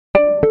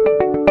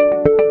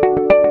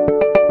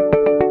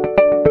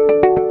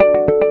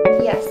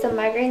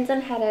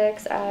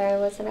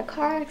was in a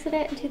car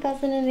accident in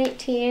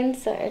 2018,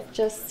 so it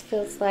just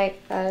feels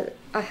like I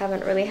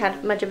haven't really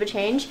had much of a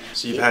change.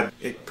 So you've had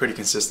it pretty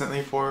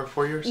consistently for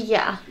 4 years?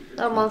 Yeah,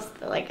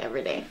 almost like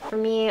every day. For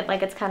me,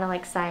 like it's kind of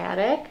like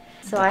sciatic.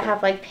 So I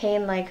have like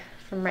pain like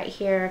from right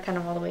here kind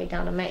of all the way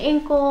down to my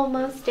ankle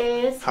most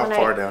days. How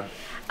far down?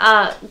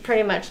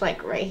 Pretty much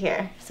like right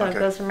here. So it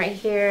goes from right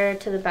here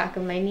to the back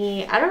of my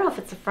knee. I don't know if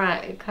it's the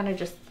front. It kind of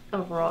just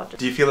overall.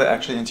 Do you feel it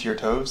actually into your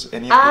toes?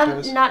 Any of your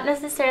toes? Not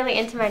necessarily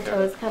into my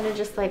toes. Kind of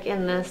just like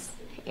in this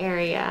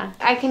area.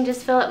 I can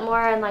just feel it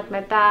more in like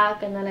my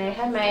back, and then I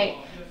had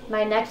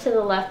my neck to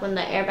the left when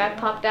the airbag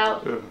popped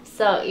out. Ugh.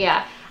 So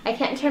yeah, I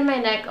can't turn my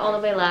neck all the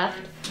way left,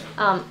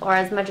 or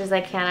as much as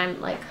I can.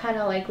 I'm like kind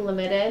of like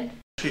limited.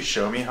 Can you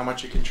show me how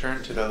much you can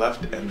turn to the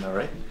left and the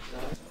right?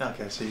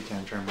 Okay, so you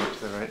can turn right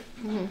to the right.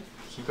 Mm-hmm. Can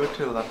you go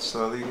to the left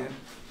slowly again?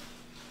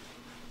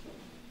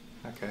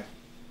 Okay,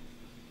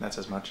 that's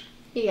as much.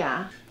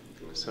 Yeah.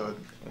 So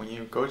when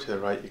you go to the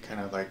right, you kind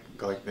of like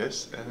go like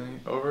this and then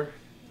over,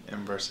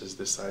 and versus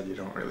this side, you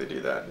don't really do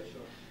that.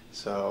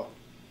 So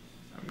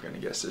I'm gonna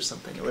guess there's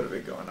something a little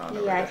bit going on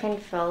over there. Yeah, I can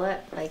feel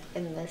it like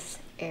in this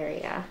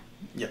area.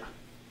 Yeah.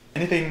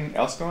 Anything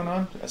else going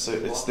on? So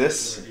it's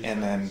this,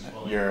 and then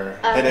your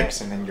headaches,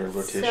 and then your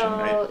rotation,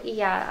 right? So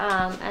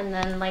yeah, and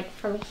then like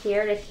from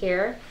here to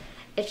here,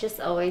 it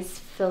just always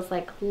feels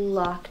like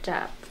locked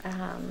up.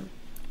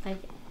 Like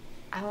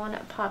I want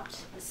it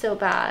popped so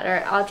bad,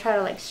 or I'll try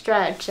to like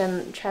stretch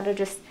and try to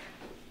just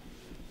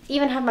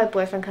even have my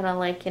boyfriend kind of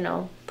like, you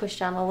know, push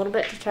down a little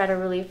bit to try to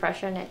relieve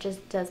pressure, and it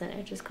just doesn't.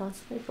 It just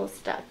constantly feels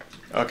stuck.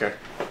 Okay.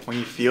 When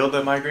you feel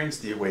the migraines,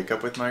 do you wake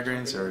up with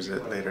migraines, or is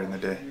it later in the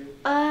day?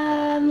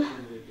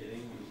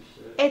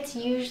 It's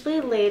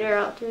usually later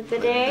out through the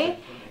day,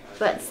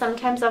 but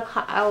sometimes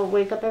I'll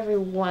wake up every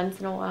once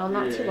in a while,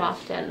 not too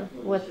often,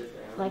 with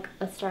like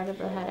a start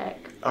of a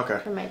headache. Okay.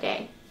 For my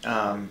day.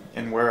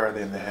 And where are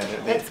they in the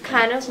head? It's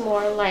kind of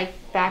more like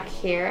back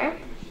here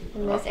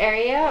in this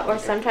area, or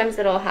sometimes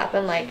it'll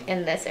happen like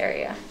in this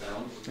area.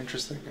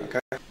 Interesting. Okay.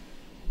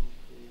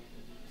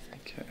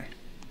 Okay.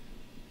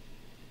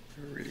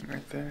 You're reading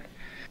right there.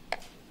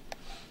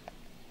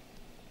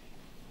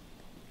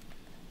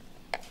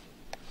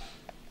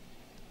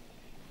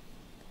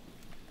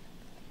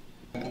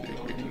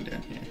 Reading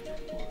down here.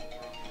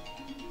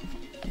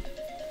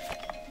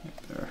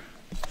 Right there.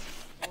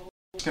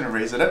 Just gonna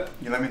raise it up.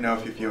 You let me know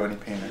if you feel any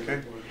pain,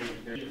 okay?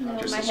 No,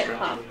 just my hip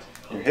popped.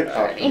 Your hip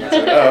popped?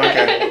 Oh,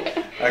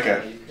 okay.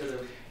 Okay.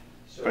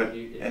 But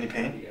any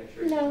pain?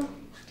 No.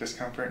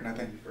 Discomfort?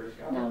 Nothing?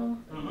 No.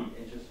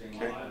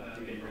 Okay.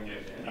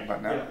 How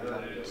about now?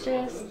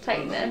 Just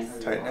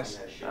tightness. Tightness?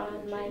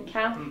 On my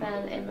calf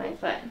and in my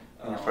foot.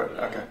 On your foot?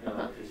 Okay.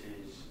 Uh-huh.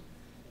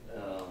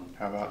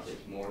 How about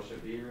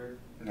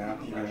now?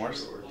 Even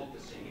worse?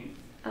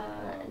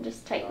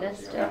 Just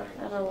tightness still,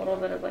 and a little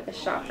bit of like a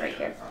shock right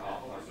here.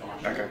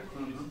 Okay.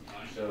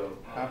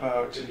 How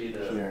about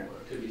here?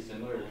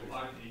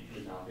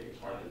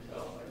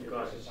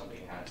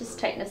 Just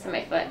tightness in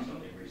my foot.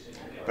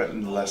 But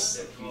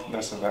less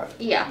of that?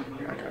 Yeah.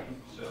 Okay.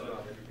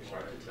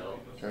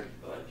 Good.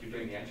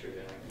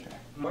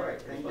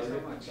 Alright, thank you so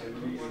much.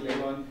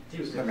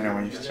 Let me know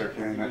when you start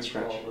feeling that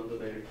stretch.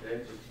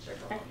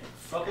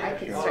 I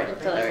can start to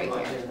feel it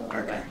right here.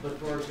 Okay. Look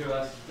forward to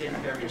us taking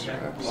care of you.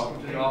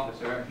 Welcome to the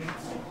office, alright?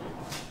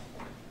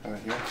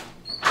 Here?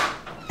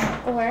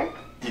 Where?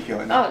 Do you feel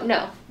it now? Oh,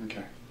 no.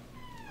 Okay.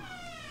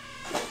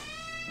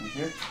 And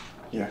here?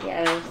 Yeah.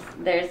 Yeah,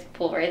 there's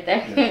pull right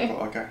there. Yeah,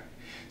 pull, okay.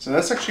 So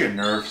that's actually a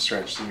nerve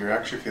stretch. So you're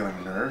actually feeling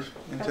a nerve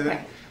into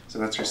there. So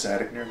that's your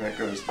sciatic nerve. That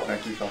goes,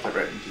 like you felt it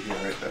right into here,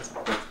 right?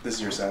 This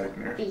is your sciatic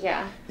nerve.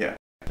 Yeah. Yeah.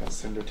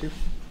 That's tender too.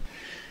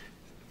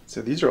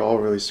 So these are all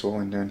really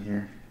swollen down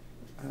here.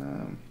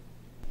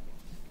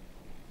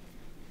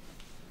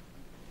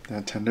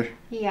 That tender?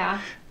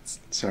 Yeah.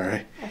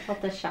 Sorry. I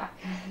felt the shock.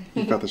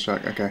 You felt the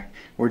shock? Okay.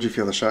 Where'd you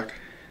feel the shock?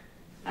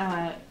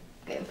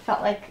 It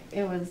felt like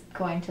it was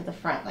going to the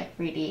front, like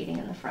radiating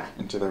in the front.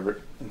 Into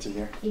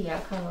here? Yeah,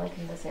 kind of like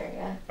in this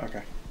area.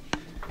 Okay.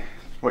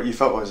 What you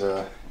felt was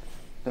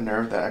the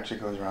nerve that actually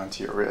goes around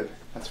to your rib.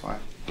 That's why.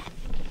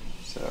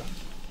 So.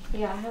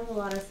 Yeah, I have a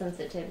lot of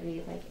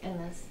sensitivity, like in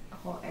this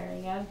whole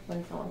area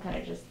when someone kind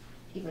of just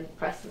even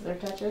presses or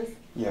touches.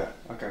 Yeah.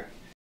 Okay.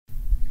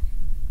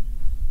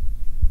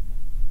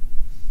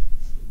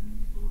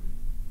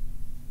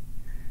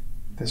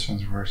 This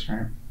one's worse,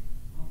 right?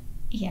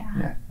 Yeah.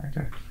 Yeah.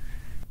 Okay.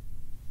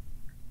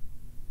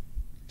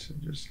 So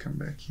just come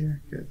back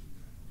here. Good.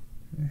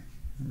 Okay.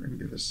 We're gonna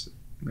give this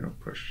a little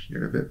push.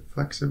 You're a bit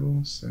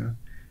flexible, so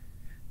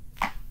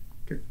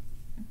good.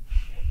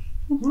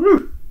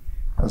 Woo!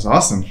 That was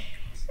awesome.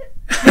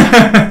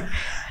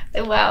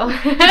 Wow.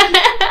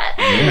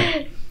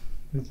 Yeah.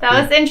 That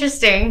was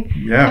interesting.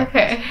 Yeah.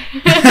 Okay.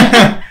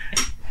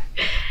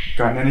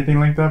 Gotten anything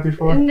like that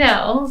before?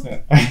 No,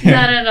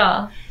 not at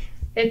all.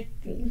 It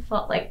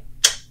felt like,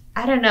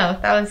 I don't know,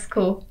 that was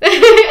cool.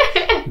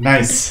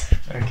 Nice.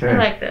 Okay. I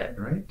liked it.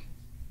 Right.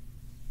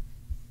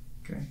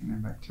 Okay, and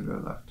then back to the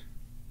left.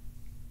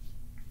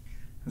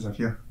 How's that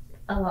feel?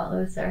 a lot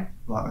looser.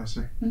 A lot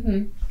looser.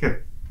 Mm-hmm.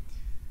 Good.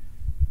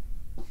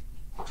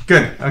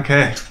 Good.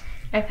 Okay.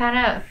 I kind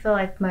of feel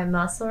like my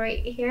muscle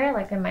right here,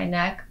 like in my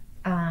neck,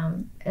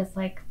 is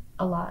like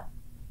a lot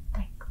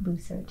like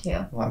looser too.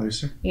 A lot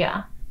looser.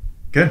 Yeah.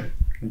 Good.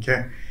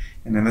 Okay.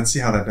 And then let's see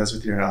how that does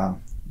with your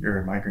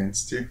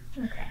migraines too.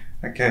 Okay.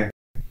 Okay.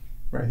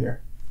 Right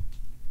here.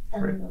 A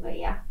little bit,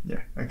 yeah.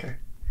 Yeah. Okay.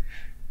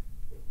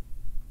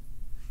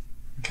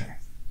 Okay.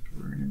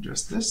 We're gonna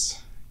adjust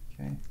this.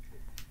 Okay.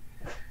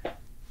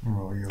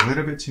 Roll you a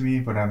little bit to me,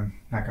 but I'm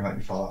not gonna let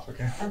you fall off.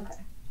 Okay. Okay.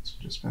 So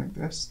just like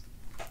this.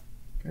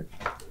 Good.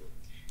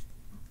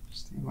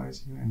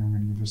 Stabilize you, and I'm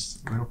gonna give this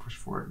a little push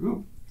forward.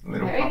 Ooh, a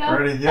little There you pop go.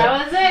 already. Yep.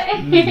 That was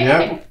it.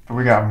 Yep. But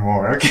we got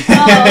more. Okay.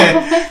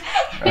 Oh.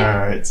 All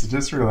right. So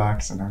just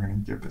relax, and I'm gonna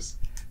give this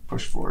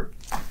push forward.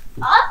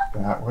 Oh.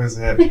 That was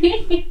it.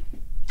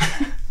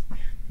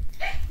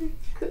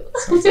 Cool.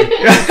 Sounds like,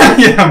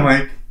 yeah. I'm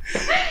like,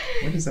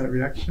 what is that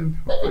reaction?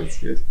 Hopefully it's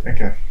good.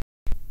 Okay.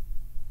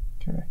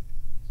 Okay. A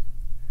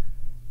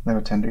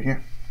little tender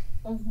here.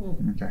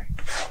 Mm-hmm. Okay.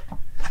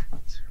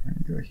 So we're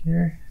gonna go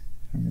here.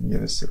 I'm gonna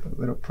give this a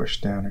little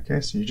push down.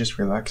 Okay. So you just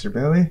relax your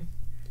belly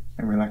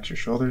and relax your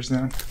shoulders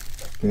down.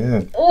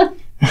 Good.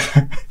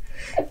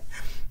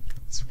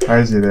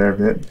 Surprise you there a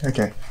bit.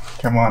 Okay.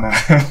 Come on.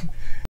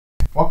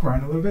 Walk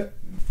around a little bit.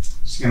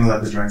 Just gonna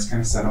let the joints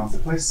kind of settle into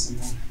place, and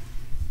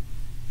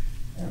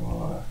then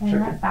we'll check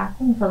that it. back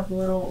one feels a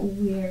little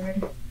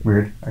weird.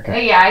 Weird.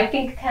 Okay. Yeah, I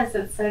think because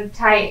it's so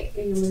tight,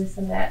 you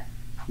loosen it.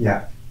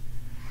 Yeah.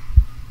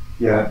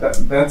 Yeah,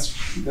 that's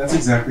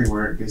exactly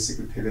where it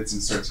basically pivots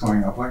and starts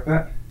going up like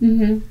that.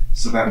 Mm-hmm.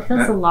 So It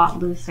feels a lot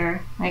looser,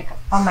 like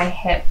on my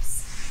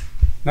hips.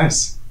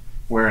 Nice.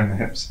 Where in the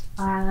hips?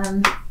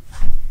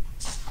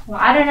 Well,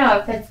 I don't know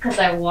if it's because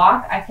I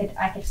walk. I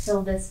could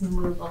feel this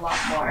move a lot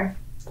more.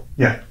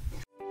 Yeah.